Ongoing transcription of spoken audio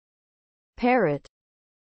Parrot.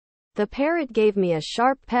 The parrot gave me a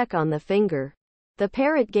sharp peck on the finger. The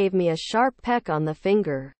parrot gave me a sharp peck on the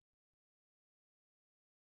finger.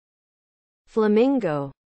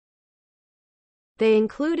 Flamingo. They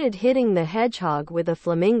included hitting the hedgehog with a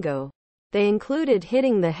flamingo. They included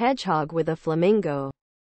hitting the hedgehog with a flamingo.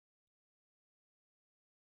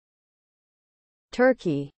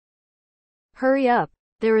 Turkey. Hurry up.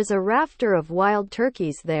 There is a rafter of wild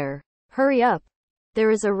turkeys there. Hurry up. There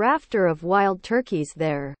is a rafter of wild turkeys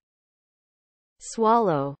there.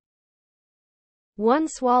 Swallow. One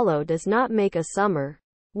swallow does not make a summer.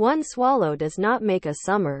 One swallow does not make a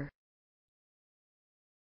summer.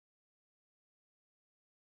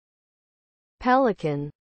 Pelican.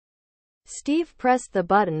 Steve pressed the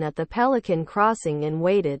button at the Pelican crossing and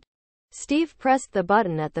waited. Steve pressed the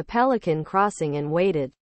button at the Pelican crossing and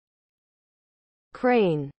waited.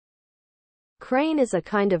 Crane. Crane is a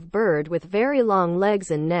kind of bird with very long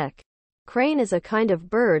legs and neck. Crane is a kind of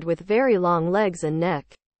bird with very long legs and neck.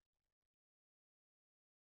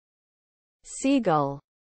 Seagull.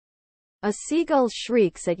 A seagull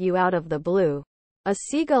shrieks at you out of the blue. A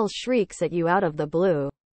seagull shrieks at you out of the blue.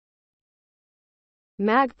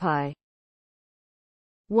 Magpie.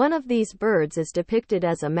 One of these birds is depicted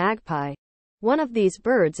as a magpie. One of these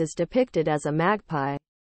birds is depicted as a magpie.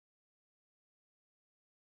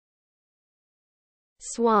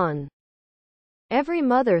 Swan. Every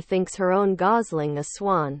mother thinks her own gosling a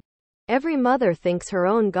swan. Every mother thinks her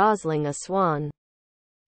own gosling a swan.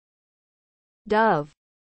 Dove.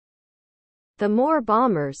 The more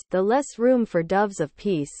bombers, the less room for doves of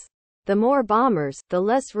peace. The more bombers, the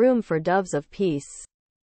less room for doves of peace.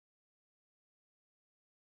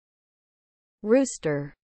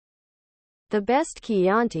 Rooster. The best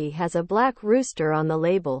Chianti has a black rooster on the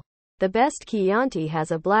label. The best Chianti has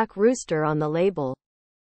a black rooster on the label.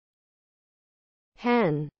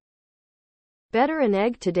 Hen. Better an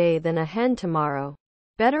egg today than a hen tomorrow.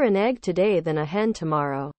 Better an egg today than a hen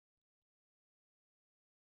tomorrow.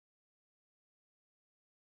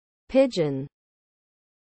 Pigeon.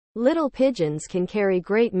 Little pigeons can carry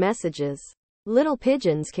great messages. Little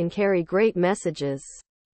pigeons can carry great messages.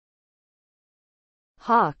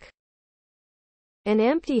 Hawk. An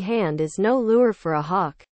empty hand is no lure for a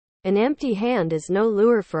hawk. An empty hand is no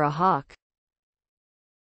lure for a hawk.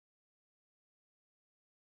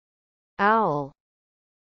 Owl.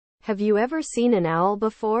 Have you ever seen an owl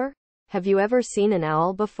before? Have you ever seen an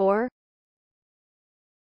owl before?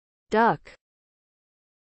 Duck.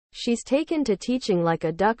 She's taken to teaching like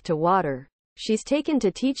a duck to water. She's taken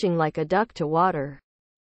to teaching like a duck to water.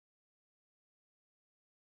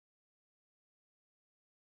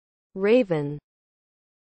 Raven.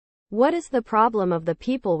 What is the problem of the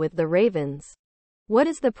people with the ravens? What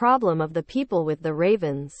is the problem of the people with the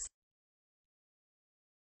ravens?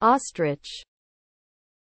 Ostrich.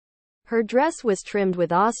 Her dress was trimmed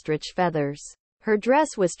with ostrich feathers. Her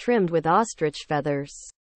dress was trimmed with ostrich feathers.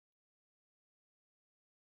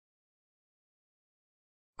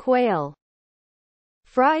 Quail.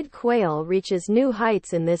 Fried quail reaches new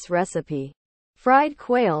heights in this recipe. Fried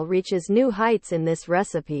quail reaches new heights in this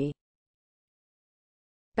recipe.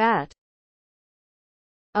 Bat.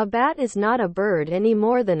 A bat is not a bird any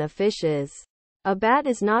more than a fish is. A bat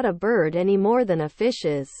is not a bird any more than a fish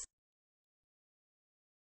is.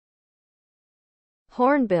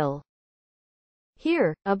 Hornbill.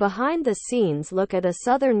 Here, a behind-the-scenes look at a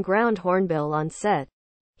southern ground hornbill on set.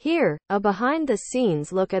 Here, a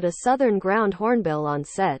behind-the-scenes look at a southern ground hornbill on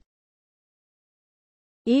set.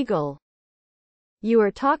 Eagle. You are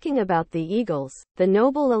talking about the eagles, the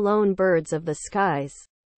noble alone birds of the skies.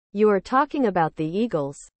 You are talking about the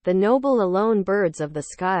eagles, the noble alone birds of the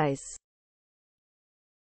skies.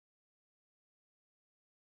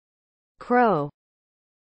 Crow.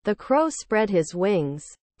 The crow spread his wings.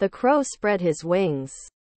 The crow spread his wings.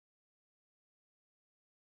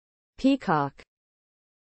 Peacock.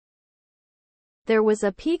 There was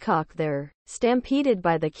a peacock there, stampeded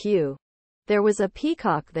by the queue. There was a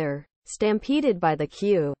peacock there, stampeded by the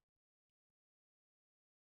queue.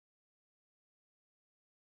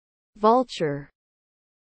 Vulture.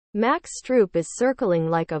 Max Stroop is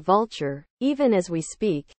circling like a vulture, even as we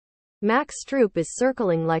speak. Max Stroop is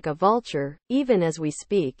circling like a vulture, even as we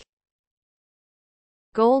speak.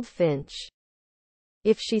 Goldfinch.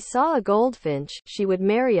 If she saw a goldfinch, she would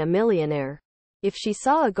marry a millionaire. If she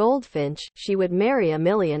saw a goldfinch, she would marry a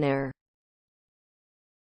millionaire.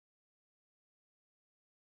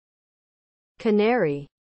 Canary.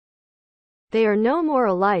 They are no more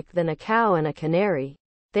alike than a cow and a canary.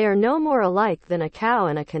 They are no more alike than a cow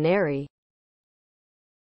and a canary.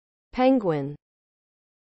 Penguin.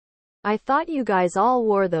 I thought you guys all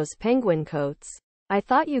wore those penguin coats. I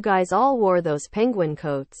thought you guys all wore those penguin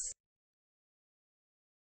coats.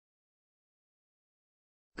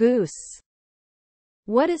 Goose.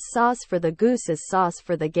 What is sauce for the goose is sauce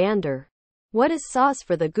for the gander. What is sauce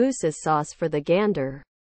for the goose is sauce for the gander.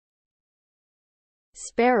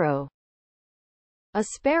 Sparrow. A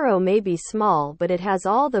sparrow may be small but it has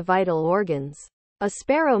all the vital organs. A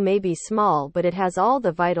sparrow may be small but it has all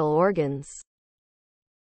the vital organs.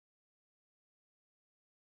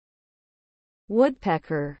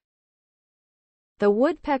 Woodpecker. The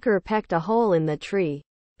woodpecker pecked a hole in the tree.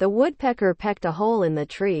 The woodpecker pecked a hole in the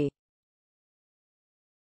tree.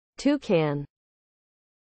 Toucan.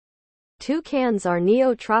 Toucans are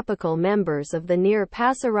neotropical members of the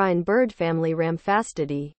near-passerine bird family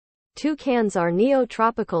Rhamphastidae. Toucans are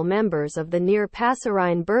neotropical members of the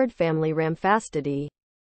near-passerine bird family Rhamphastidae.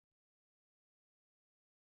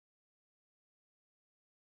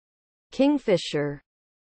 Kingfisher.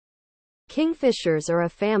 Kingfishers are a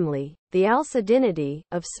family, the Alcedinidae,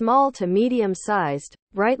 of small to medium-sized,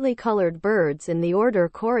 brightly colored birds in the order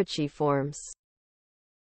Coryciformes.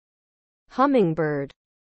 Hummingbird.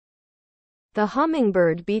 The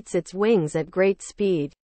hummingbird beats its wings at great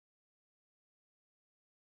speed.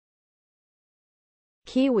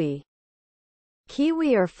 Kiwi.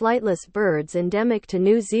 Kiwi are flightless birds endemic to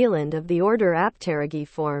New Zealand of the order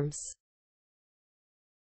Apterygiformes.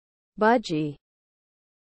 Budgie.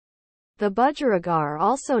 The budgerigar,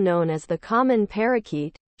 also known as the common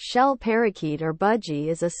parakeet, shell parakeet or budgie,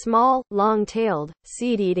 is a small, long-tailed,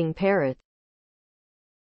 seed-eating parrot.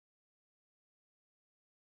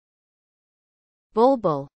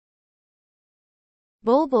 Bulbul.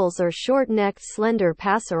 Bulbuls are short-necked slender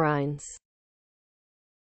passerines.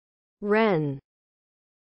 Wren.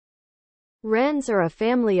 Wrens are a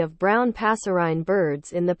family of brown passerine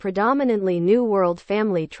birds in the predominantly New World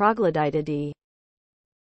family Troglodytidae.